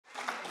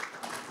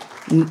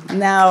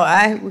Now,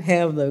 I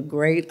have the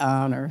great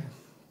honor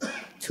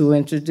to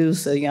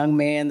introduce a young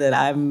man that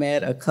I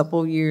met a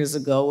couple years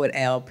ago at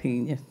Al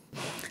Pena.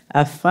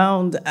 I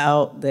found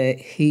out that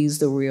he's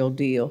the real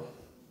deal,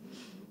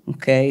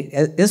 okay?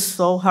 It's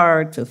so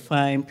hard to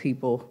find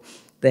people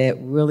that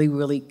really,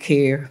 really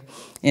care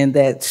and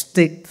that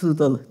stick to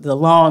the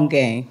long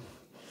game,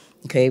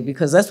 okay?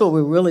 Because that's what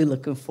we're really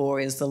looking for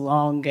is the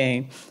long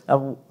game.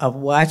 I've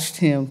watched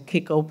him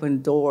kick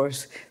open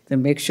doors to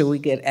make sure we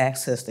get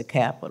access to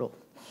capital.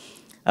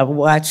 I've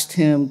watched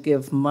him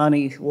give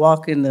money,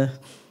 walk into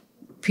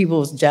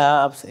people's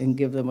jobs and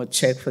give them a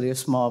check for their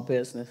small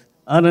business,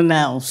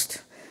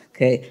 unannounced.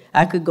 Okay,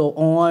 I could go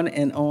on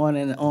and on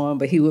and on,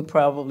 but he would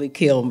probably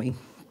kill me.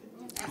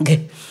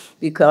 Okay,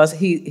 because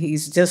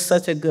he's just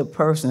such a good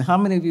person. How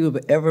many of you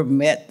have ever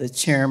met the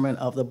chairman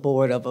of the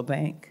board of a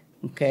bank?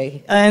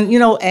 Okay, and you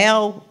know,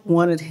 Al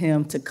wanted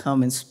him to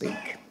come and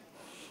speak.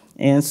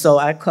 And so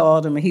I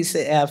called him, and he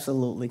said,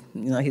 absolutely.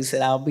 You know, he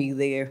said, I'll be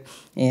there.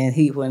 And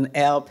when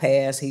Al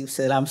passed, he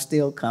said, I'm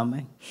still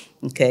coming.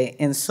 Okay,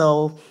 and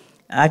so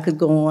I could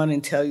go on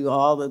and tell you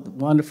all the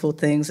wonderful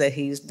things that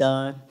he's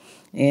done.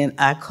 And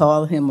I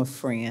call him a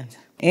friend.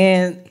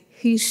 And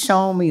he's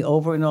shown me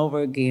over and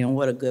over again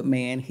what a good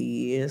man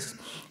he is.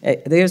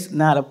 There's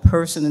not a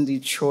person in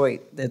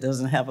Detroit that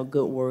doesn't have a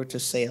good word to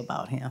say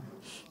about him.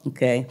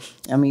 Okay,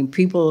 I mean,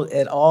 people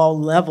at all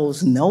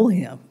levels know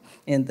him.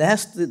 And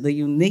that's the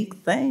unique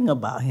thing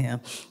about him.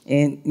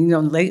 And, you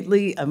know,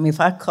 lately, I mean, if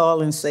I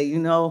call and say, you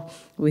know,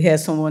 we had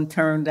someone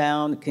turned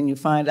down, can you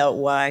find out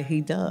why?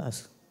 He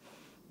does.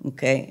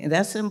 Okay, and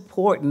that's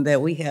important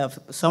that we have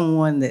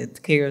someone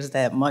that cares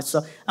that much.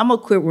 So I'm going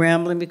to quit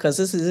rambling because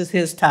this is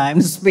his time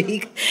to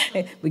speak.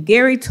 But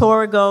Gary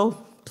Torgow,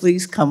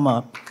 please come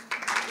up.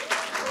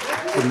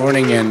 Good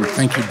morning, and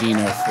thank you,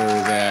 Dina, for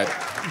that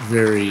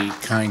very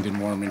kind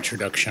and warm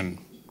introduction.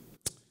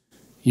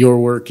 Your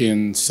work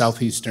in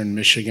southeastern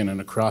Michigan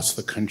and across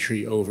the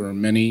country over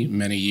many,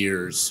 many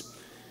years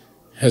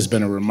has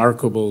been a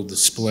remarkable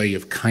display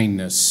of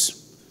kindness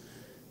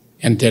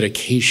and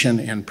dedication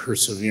and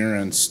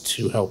perseverance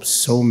to help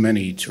so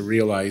many to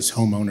realize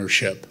home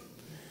ownership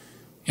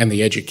and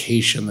the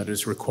education that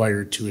is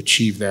required to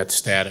achieve that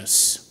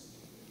status.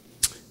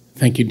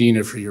 Thank you,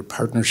 Dina, for your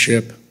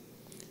partnership,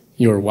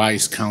 your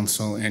wise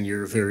counsel, and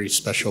your very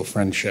special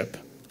friendship.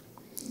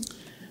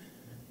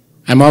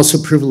 I'm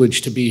also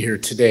privileged to be here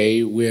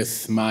today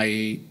with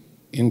my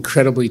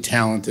incredibly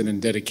talented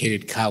and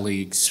dedicated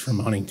colleagues from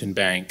Huntington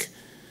Bank.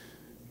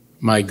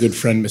 My good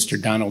friend, Mr.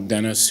 Donald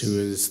Dennis, who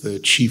is the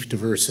Chief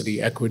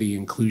Diversity, Equity,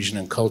 Inclusion,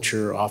 and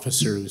Culture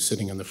Officer, who's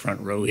sitting in the front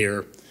row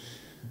here.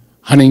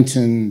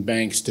 Huntington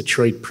Bank's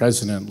Detroit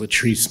President,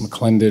 Latrice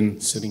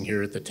McClendon, sitting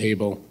here at the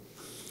table.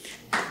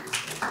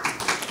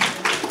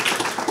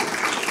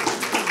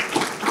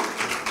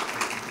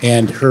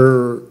 And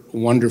her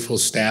wonderful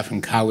staff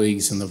and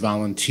colleagues in the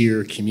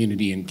volunteer,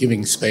 community, and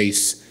giving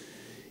space,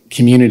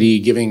 community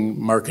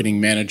giving marketing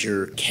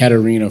manager,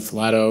 Katarina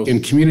Flato,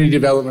 and community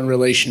development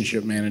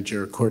relationship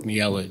manager, Courtney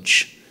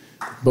Elledge,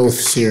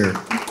 both here.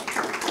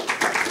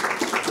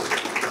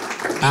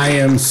 I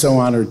am so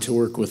honored to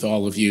work with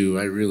all of you.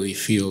 I really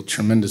feel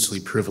tremendously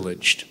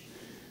privileged.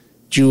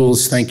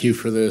 Jules, thank you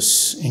for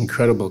this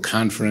incredible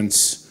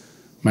conference.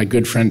 My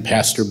good friend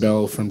Pastor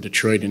Bell from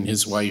Detroit and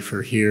his wife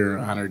are here,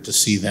 honored to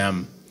see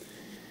them.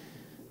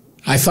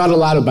 I thought a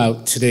lot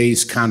about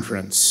today's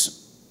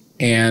conference,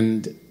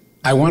 and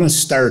I want to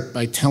start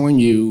by telling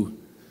you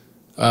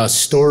a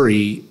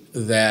story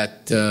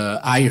that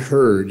I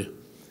heard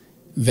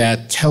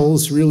that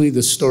tells really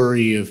the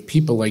story of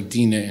people like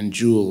Dina and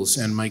Jules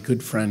and my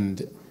good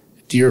friend,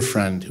 dear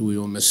friend, who we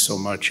will miss so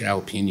much,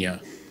 Al Pena.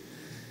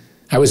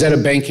 I was at a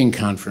banking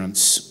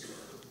conference,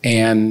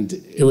 and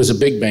it was a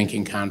big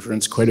banking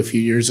conference quite a few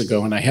years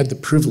ago, and I had the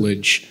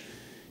privilege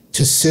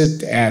to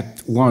sit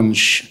at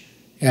lunch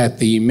at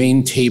the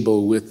main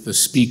table with the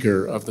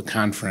speaker of the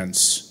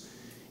conference.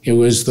 It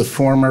was the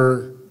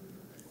former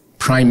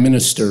Prime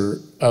Minister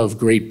of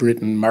Great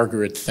Britain,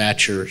 Margaret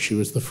Thatcher. She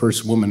was the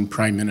first woman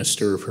Prime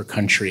Minister of her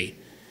country.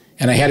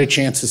 And I had a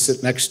chance to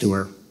sit next to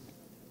her.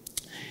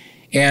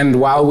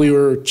 And while we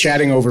were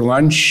chatting over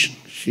lunch,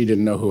 she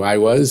didn't know who I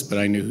was, but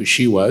I knew who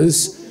she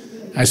was.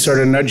 I sort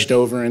of nudged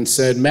over and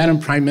said, Madam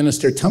Prime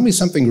Minister, tell me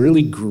something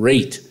really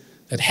great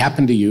that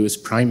happened to you as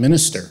Prime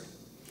Minister.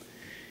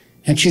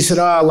 And she said,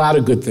 oh, a lot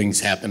of good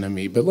things happened to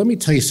me, but let me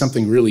tell you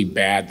something really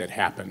bad that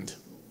happened.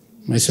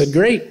 And I said,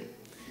 great.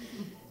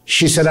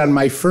 She said, on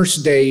my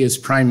first day as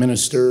Prime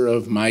Minister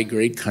of my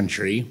great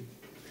country,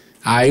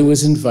 I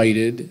was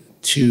invited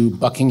to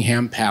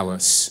Buckingham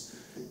Palace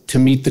to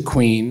meet the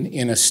Queen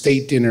in a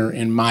state dinner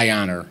in my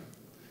honor.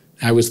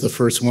 I was the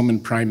first woman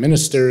Prime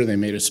Minister. They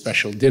made a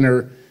special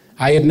dinner.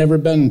 I had never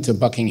been to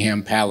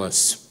Buckingham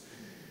Palace.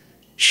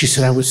 She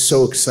said, I was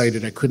so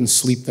excited. I couldn't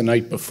sleep the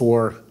night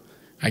before.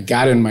 I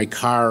got in my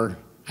car.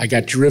 I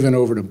got driven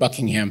over to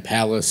Buckingham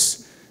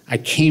Palace. I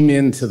came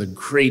into the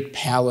great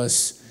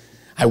palace.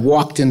 I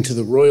walked into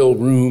the royal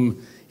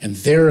room, and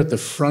there at the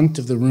front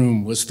of the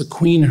room was the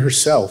Queen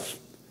herself.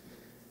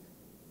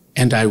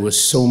 and I was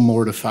so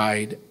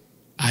mortified,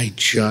 I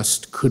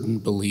just couldn't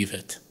believe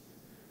it.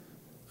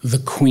 The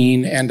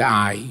Queen and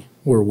I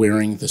were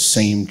wearing the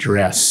same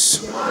dress.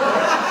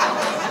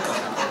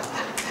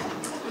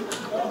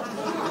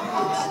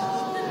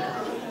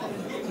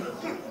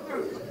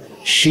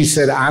 She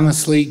said,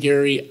 honestly,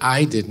 Gary,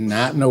 I did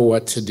not know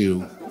what to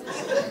do.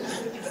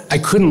 I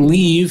couldn't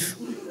leave.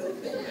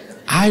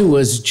 I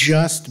was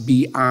just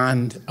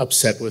beyond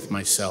upset with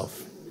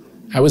myself.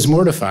 I was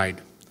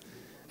mortified.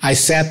 I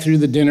sat through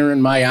the dinner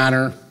in my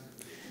honor.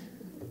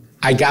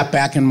 I got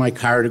back in my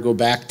car to go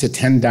back to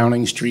 10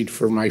 Downing Street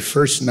for my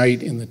first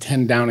night in the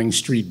 10 Downing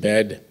Street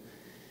bed.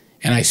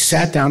 And I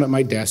sat down at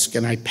my desk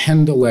and I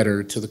penned a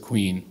letter to the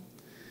Queen.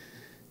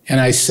 And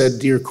I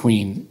said, Dear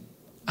Queen,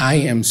 I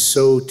am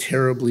so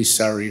terribly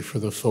sorry for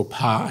the faux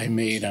pas I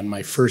made on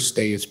my first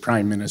day as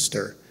Prime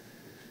Minister.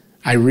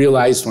 I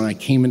realized when I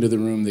came into the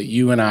room that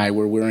you and I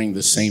were wearing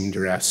the same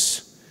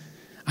dress.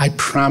 I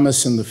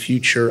promise in the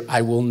future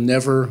I will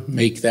never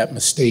make that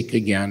mistake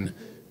again.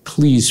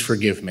 Please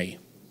forgive me.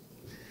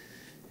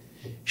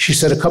 She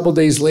said a couple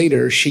days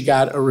later, she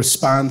got a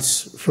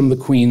response from the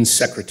Queen's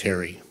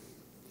secretary.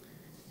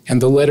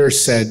 And the letter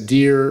said,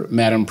 Dear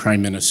Madam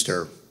Prime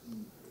Minister,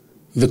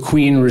 the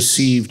Queen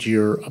received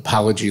your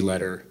apology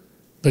letter,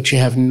 but you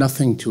have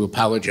nothing to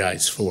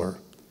apologize for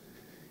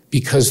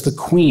because the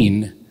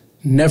Queen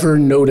never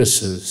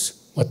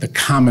notices what the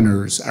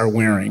commoners are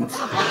wearing.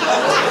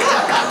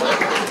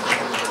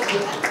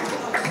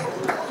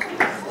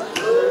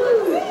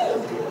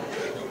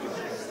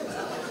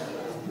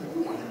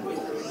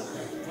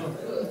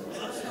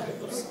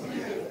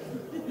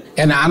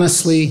 And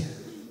honestly,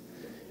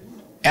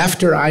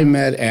 after I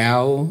met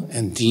Al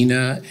and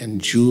Dina and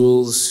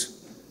Jules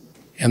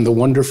and the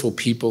wonderful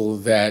people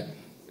that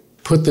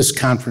put this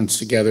conference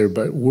together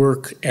but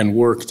worked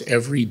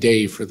every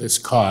day for this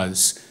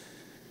cause,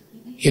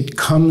 it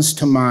comes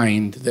to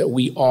mind that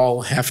we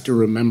all have to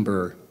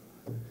remember,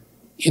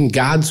 in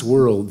God's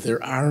world,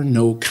 there are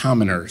no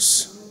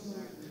commoners.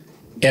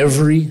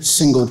 Every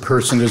single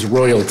person is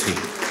royalty.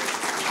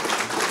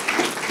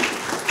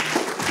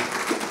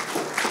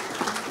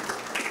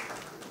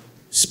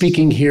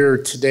 Speaking here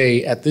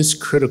today at this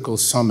critical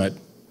summit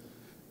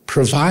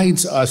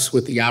provides us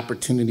with the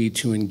opportunity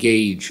to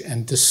engage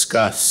and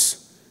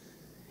discuss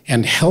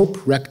and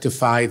help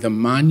rectify the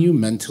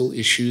monumental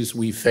issues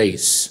we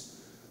face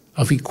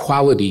of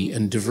equality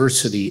and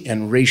diversity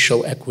and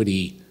racial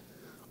equity,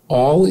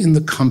 all in the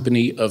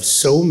company of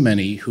so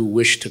many who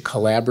wish to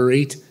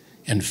collaborate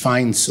and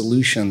find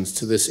solutions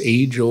to this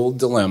age-old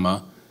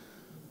dilemma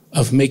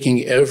of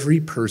making every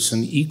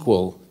person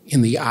equal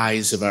in the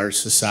eyes of our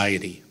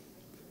society.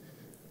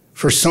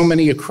 For so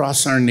many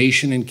across our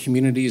nation in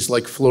communities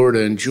like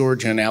Florida and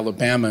Georgia and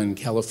Alabama and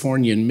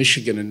California and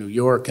Michigan and New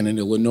York and in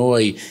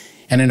Illinois,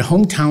 and in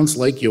hometowns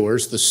like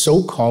yours, the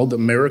so-called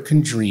American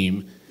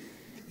dream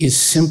is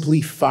simply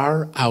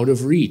far out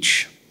of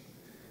reach.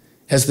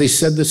 As they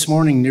said this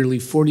morning, nearly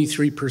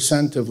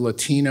 43% of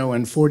Latino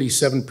and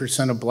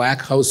 47% of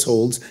Black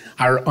households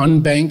are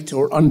unbanked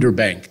or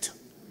underbanked.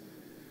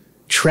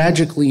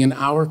 Tragically, in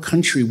our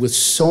country, with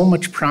so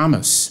much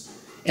promise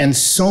and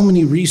so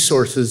many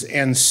resources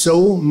and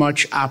so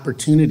much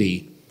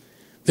opportunity,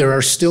 there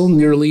are still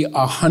nearly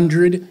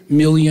 100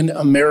 million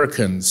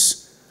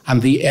Americans on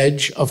the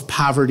edge of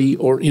poverty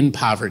or in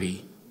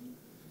poverty.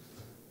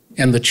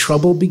 And the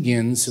trouble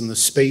begins in the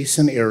space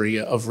and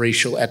area of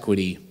racial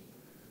equity,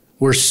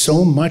 where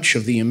so much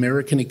of the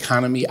American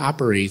economy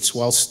operates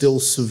while still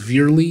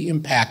severely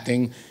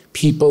impacting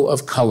people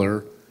of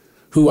color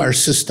who are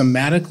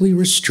systematically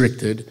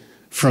restricted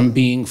from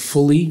being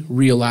fully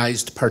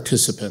realized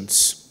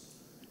participants.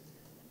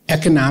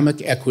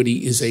 Economic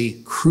equity is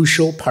a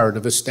crucial part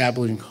of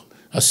establishing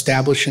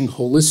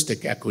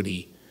holistic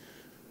equity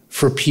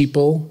for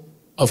people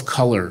of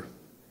color.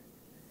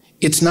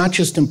 It's not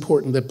just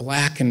important that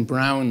Black and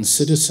brown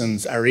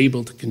citizens are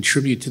able to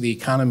contribute to the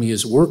economy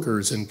as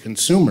workers and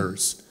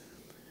consumers,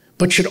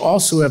 but should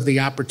also have the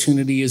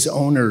opportunity as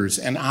owners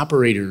and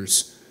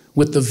operators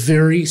with the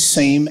very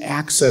same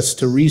access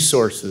to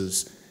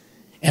resources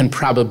and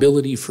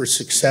probability for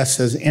success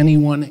as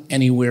anyone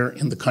anywhere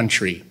in the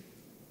country.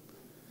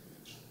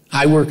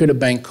 I work at a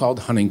bank called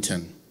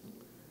Huntington,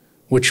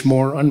 which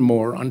more and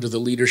more under the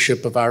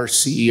leadership of our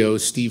CEO,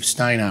 Steve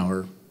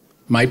Steinhauer,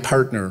 my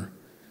partner,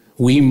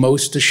 we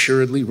most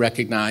assuredly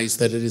recognize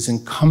that it is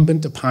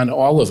incumbent upon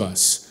all of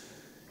us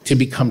to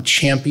become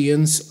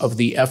champions of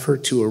the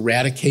effort to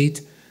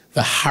eradicate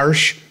the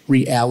harsh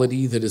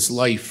reality that is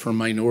life for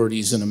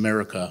minorities in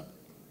America.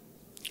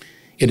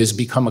 It has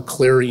become a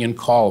clarion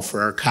call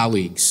for our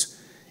colleagues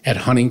at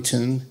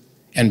Huntington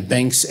and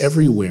banks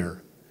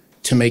everywhere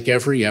to make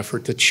every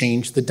effort to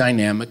change the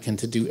dynamic and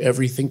to do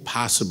everything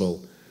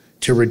possible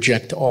to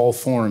reject all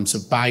forms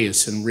of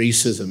bias and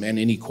racism and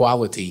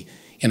inequality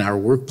in our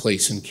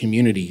workplace and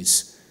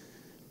communities,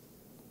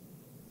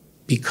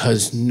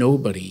 because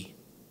nobody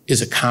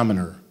is a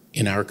commoner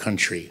in our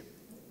country.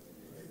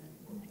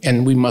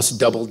 And we must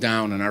double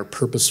down on our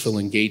purposeful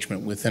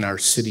engagement within our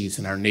cities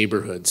and our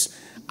neighborhoods.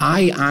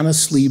 I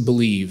honestly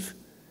believe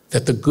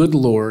that the good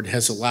Lord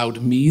has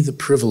allowed me the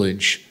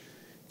privilege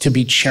to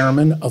be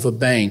chairman of a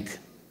bank,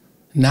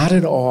 not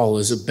at all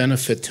as a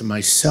benefit to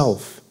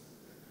myself,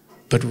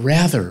 but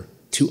rather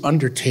to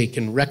undertake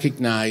and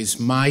recognize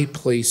my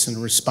place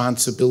and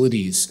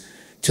responsibilities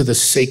to the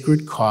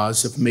sacred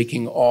cause of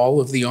making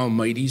all of the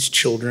Almighty's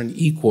children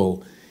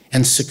equal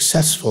and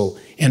successful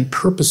and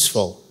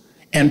purposeful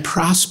and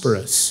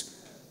prosperous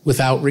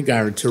without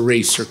regard to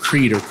race or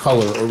creed or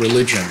color or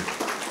religion.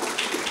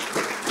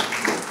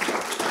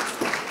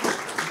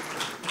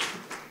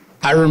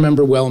 I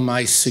remember well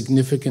my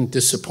significant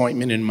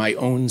disappointment in my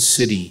own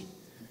city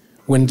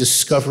when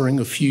discovering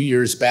a few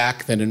years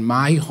back that in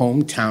my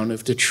hometown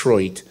of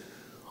Detroit,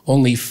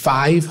 only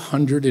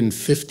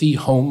 550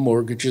 home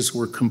mortgages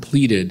were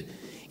completed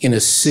in a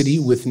city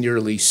with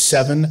nearly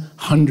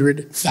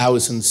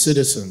 700,000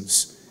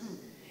 citizens.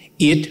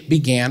 It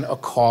began a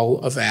call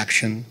of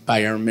action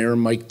by our Mayor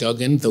Mike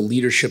Duggan, the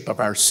leadership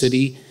of our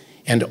city,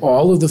 and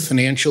all of the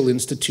financial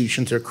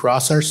institutions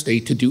across our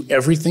state to do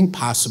everything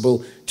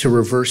possible to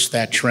reverse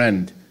that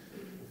trend.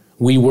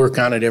 We work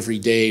on it every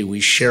day. We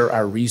share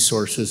our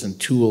resources and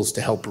tools to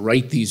help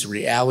right these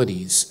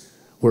realities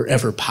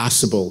wherever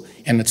possible,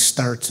 and it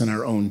starts in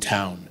our own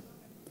town.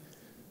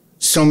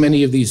 So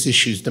many of these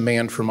issues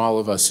demand from all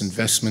of us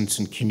investments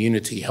in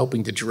community,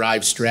 helping to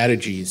drive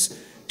strategies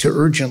to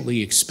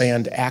urgently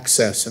expand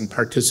access and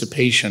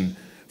participation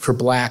for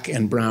Black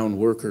and brown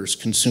workers,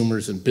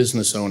 consumers, and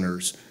business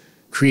owners,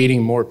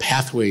 creating more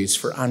pathways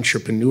for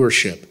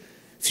entrepreneurship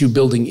through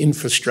building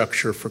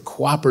infrastructure for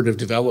cooperative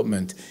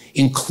development,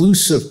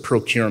 inclusive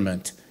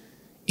procurement,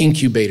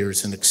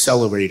 incubators, and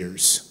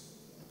accelerators.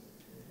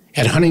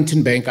 At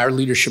Huntington Bank, our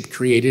leadership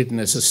created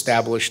and has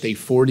established a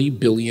 $40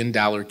 billion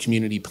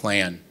community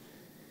plan,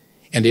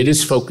 and it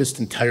is focused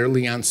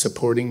entirely on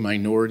supporting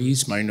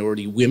minorities,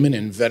 minority women,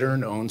 and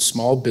veteran-owned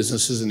small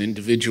businesses and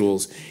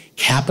individuals,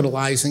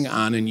 capitalizing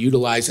on and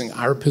utilizing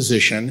our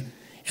position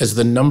as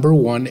the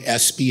 #1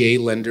 SBA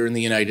lender in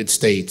the United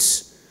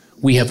States.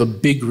 We have a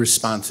big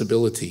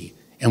responsibility,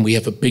 and we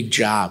have a big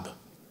job.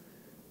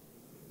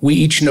 We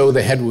each know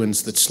the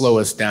headwinds that slow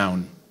us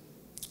down.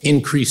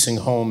 Increasing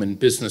home and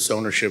business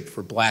ownership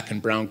for Black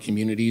and brown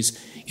communities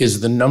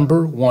is the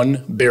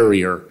 #1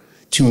 barrier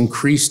to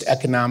increased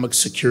economic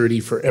security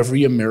for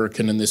every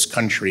American in this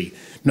country,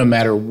 no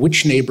matter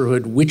which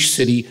neighborhood, which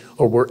city,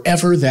 or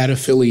wherever that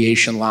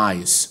affiliation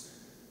lies.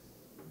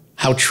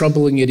 How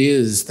troubling it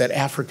is that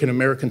African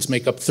Americans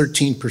make up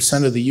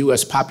 13% of the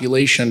US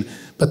population,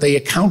 but they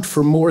account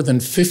for more than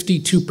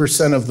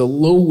 52% of the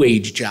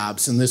low-wage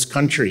jobs in this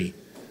country.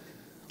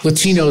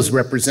 Latinos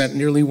represent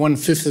nearly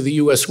 1/5 of the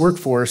US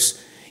workforce,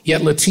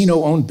 yet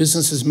Latino-owned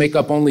businesses make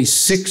up only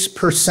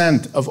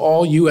 6% of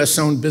all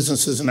US-owned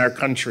businesses in our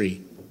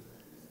country.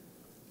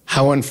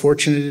 How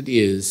unfortunate it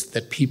is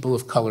that people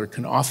of color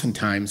can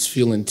oftentimes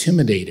feel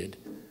intimidated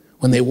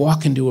when they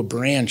walk into a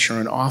branch or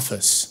an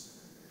office,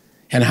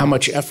 and how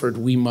much effort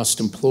we must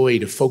employ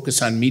to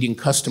focus on meeting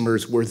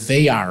customers where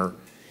they are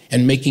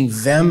and making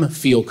them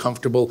feel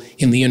comfortable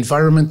in the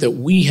environment that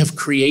we have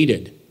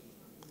created.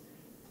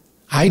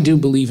 I do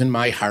believe in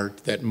my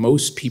heart that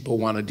most people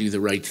want to do the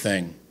right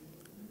thing,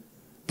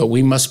 but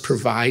we must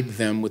provide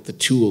them with the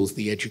tools,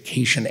 the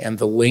education, and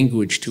the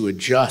language to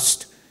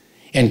adjust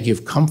and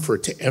give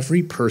comfort to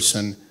every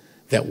person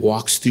that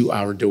walks through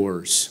our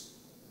doors.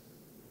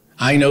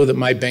 I know that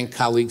my bank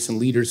colleagues and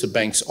leaders of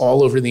banks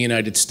all over the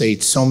United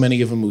States, so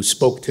many of them who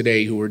spoke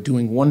today, who are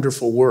doing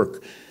wonderful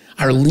work,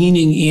 are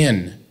leaning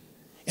in,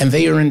 and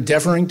they are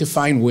endeavoring to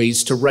find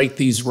ways to right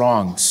these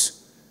wrongs.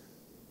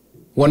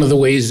 One of the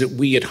ways that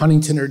we at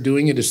Huntington are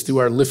doing it is through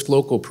our Lift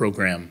Local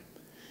program,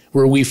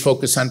 where we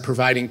focus on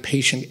providing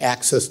patient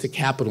access to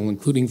capital,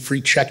 including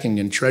free checking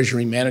and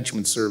treasury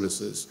management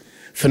services,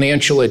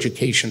 financial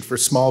education for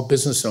small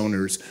business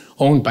owners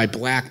owned by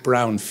Black,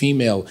 brown,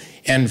 female,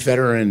 and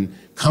veteran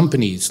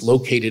companies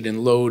located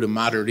in low to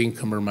moderate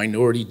income or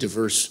minority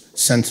diverse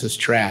census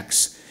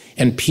tracts.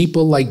 And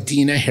people like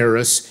Dina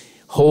Harris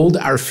hold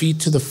our feet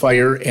to the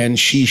fire, and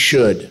she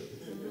should.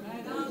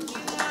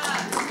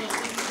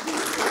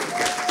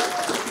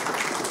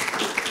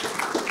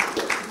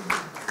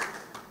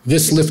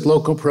 This Lift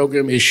Local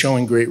program is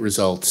showing great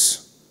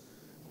results,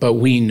 but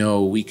we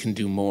know we can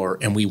do more,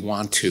 and we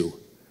want to.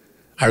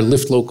 Our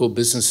Lift Local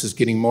business is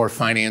getting more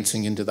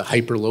financing into the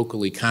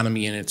hyper-local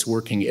economy, and it's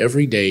working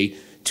every day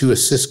to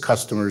assist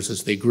customers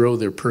as they grow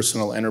their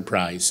personal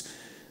enterprise.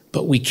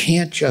 But we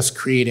can't just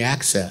create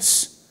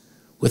access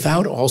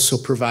without also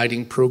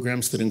providing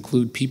programs that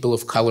include people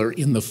of color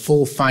in the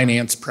full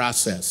finance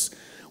process.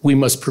 We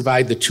must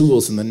provide the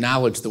tools and the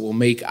knowledge that will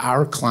make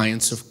our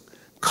clients of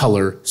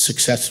color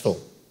successful.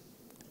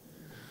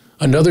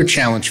 Another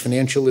challenge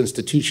financial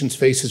institutions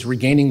face is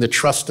regaining the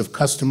trust of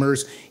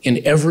customers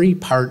in every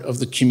part of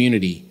the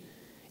community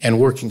and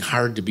working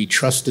hard to be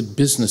trusted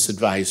business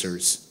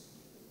advisors.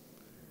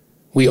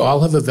 We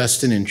all have a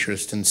vested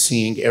interest in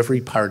seeing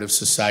every part of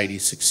society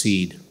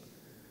succeed.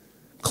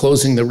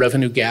 Closing the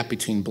revenue gap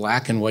between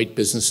Black and white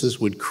businesses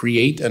would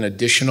create an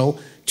additional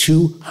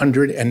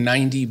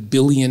 $290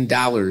 billion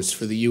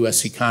for the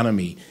U.S.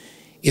 economy.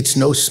 It's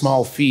no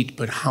small feat,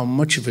 but how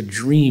much of a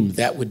dream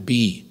that would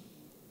be.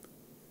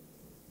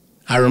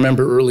 I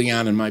remember early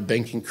on in my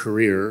banking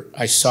career,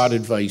 I sought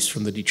advice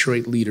from the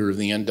Detroit leader of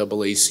the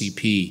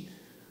NAACP,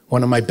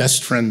 one of my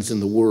best friends in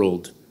the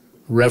world,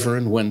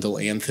 Reverend Wendell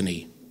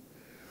Anthony,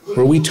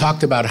 where we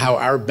talked about how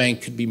our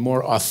bank could be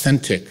more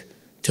authentic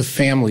to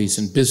families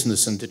and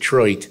business in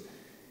Detroit.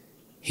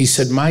 He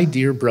said, "My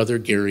dear brother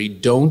Gary,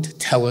 don't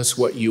tell us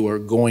what you are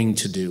going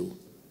to do.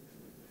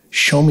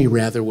 Show me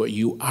rather what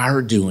you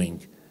are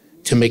doing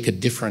to make a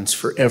difference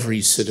for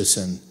every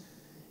citizen."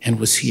 And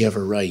was he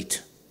ever right?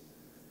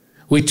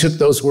 We took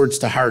those words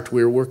to heart.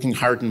 We were working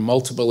hard in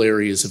multiple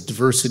areas of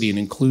diversity and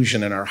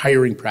inclusion in our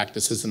hiring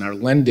practices, in our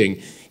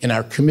lending, in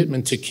our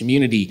commitment to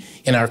community,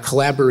 in our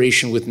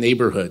collaboration with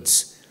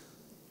neighborhoods.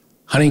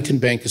 Huntington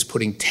Bank is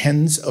putting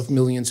tens of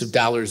millions of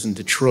dollars in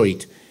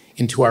Detroit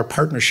into our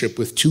partnership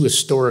with two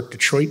historic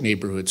Detroit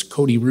neighborhoods,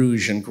 Cody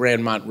Rouge and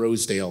Grandmont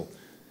Rosedale.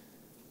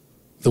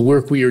 The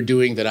work we are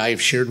doing that I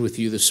have shared with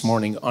you this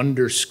morning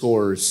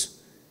underscores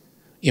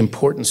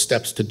important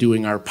steps to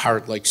doing our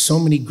part, like so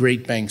many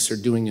great banks are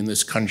doing in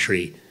this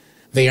country.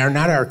 They are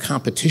not our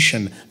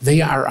competition,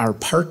 they are our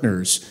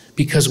partners,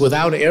 because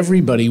without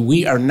everybody,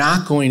 we are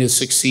not going to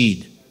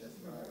succeed.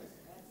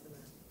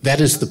 That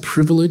is the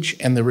privilege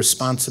and the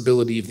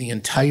responsibility of the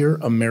entire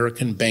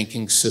American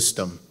banking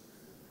system.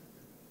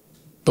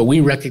 But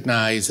we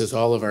recognize, as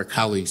all of our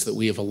colleagues, that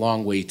we have a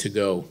long way to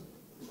go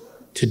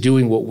to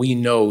doing what we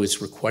know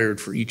is required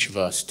for each of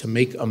us to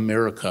make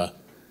America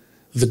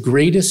the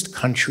greatest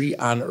country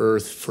on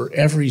earth for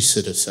every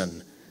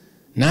citizen,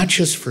 not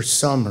just for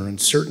some or in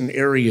certain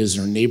areas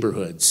or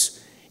neighborhoods.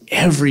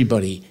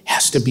 Everybody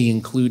has to be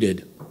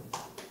included.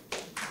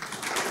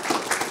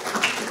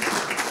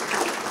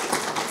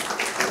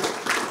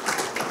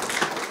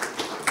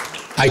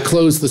 I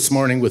close this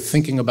morning with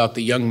thinking about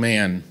the young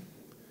man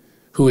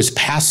who is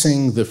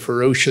passing the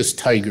ferocious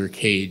tiger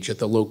cage at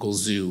the local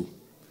zoo.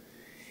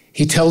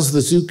 He tells the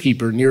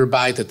zookeeper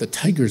nearby that the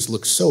tigers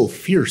look so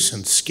fierce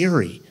and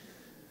scary,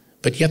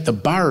 but yet the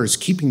bars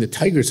keeping the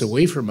tigers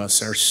away from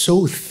us are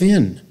so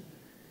thin.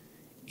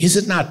 Is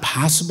it not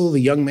possible, the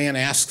young man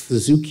asks the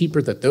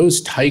zookeeper, that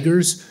those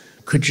tigers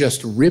could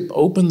just rip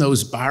open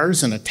those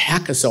bars and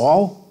attack us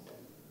all?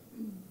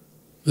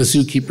 The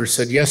zookeeper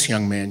said, "Yes,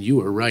 young man,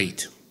 you are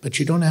right, but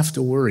you don't have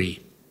to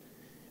worry,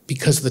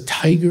 because the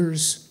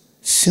tigers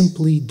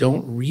simply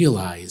don't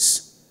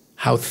realize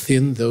how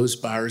thin those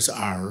bars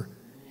are,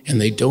 and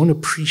they don't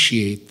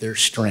appreciate their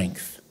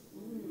strength."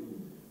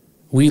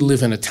 We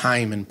live in a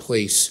time and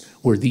place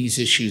where these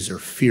issues are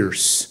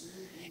fierce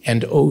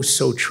and oh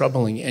so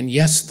troubling. And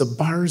yes, the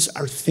bars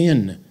are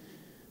thin,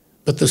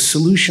 but the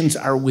solutions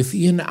are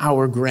within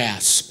our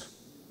grasp.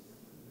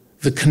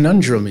 The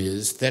conundrum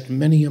is that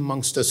many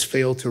amongst us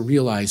fail to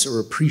realize or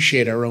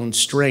appreciate our own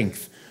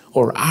strength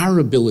or our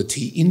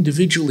ability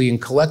individually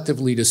and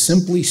collectively to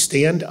simply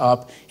stand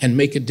up and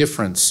make a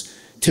difference,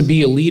 to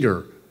be a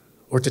leader,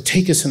 or to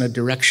take us in a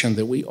direction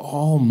that we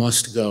all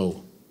must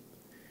go.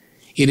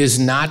 It is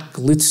not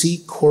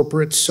glitzy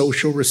corporate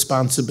social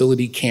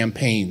responsibility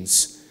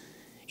campaigns.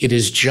 It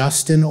is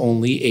just and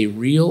only a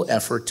real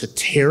effort to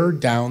tear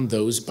down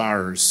those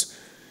bars,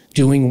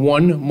 doing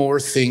one more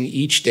thing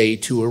each day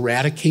to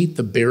eradicate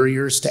the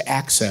barriers to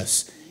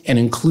access and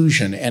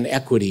inclusion and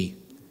equity.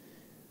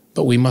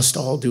 But we must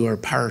all do our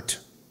part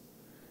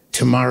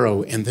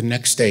tomorrow and the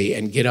next day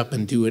and get up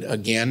and do it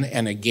again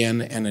and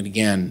again and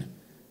again.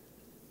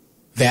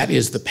 That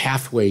is the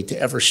pathway to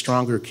ever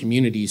stronger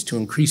communities, to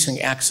increasing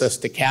access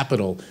to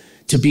capital,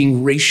 to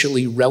being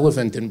racially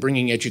relevant and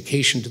bringing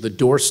education to the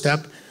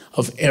doorstep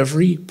of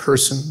every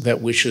person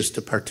that wishes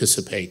to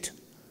participate.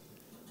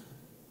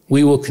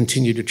 We will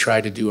continue to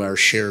try to do our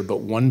share,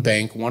 but one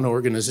bank, one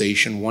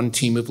organization, one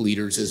team of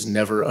leaders is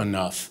never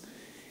enough.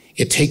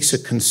 It takes a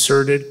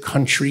concerted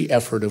country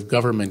effort of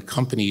government,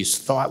 companies,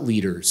 thought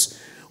leaders,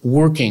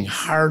 working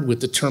hard with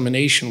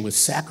determination, with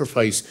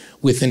sacrifice,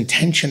 with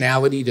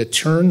intentionality to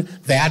turn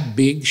that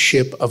big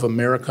ship of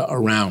America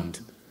around.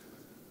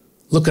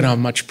 Look at how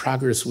much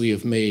progress we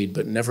have made,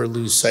 but never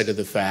lose sight of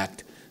the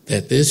fact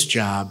that this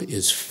job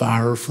is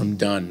far from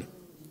done.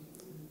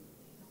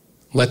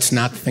 Let's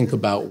not think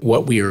about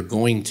what we are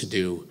going to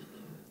do.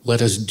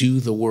 Let us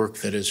do the work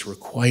that is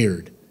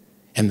required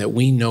and that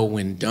we know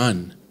when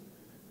done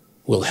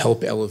will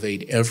help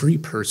elevate every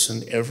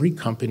person, every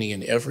company,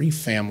 and every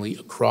family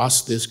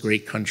across this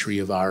great country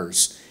of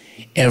ours.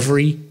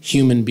 Every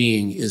human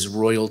being is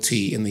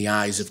royalty in the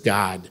eyes of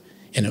God,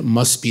 and it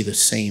must be the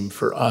same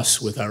for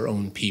us with our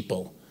own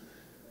people.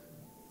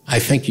 I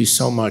thank you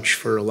so much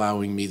for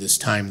allowing me this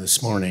time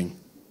this morning.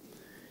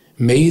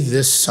 May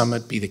this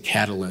summit be the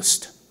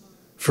catalyst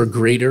for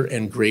greater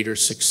and greater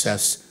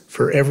success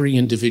for every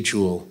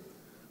individual,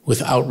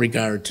 without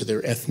regard to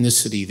their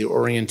ethnicity, their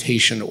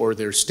orientation, or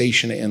their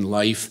station in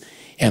life.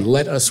 And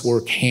let us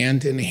work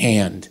hand in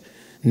hand,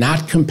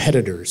 not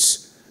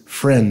competitors,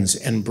 friends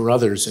and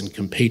brothers and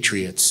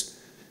compatriots,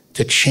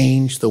 to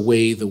change the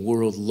way the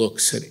world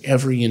looks at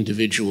every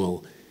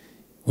individual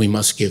We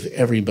must give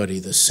everybody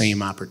the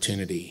same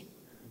opportunity.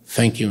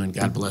 Thank you, and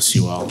God bless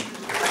you all.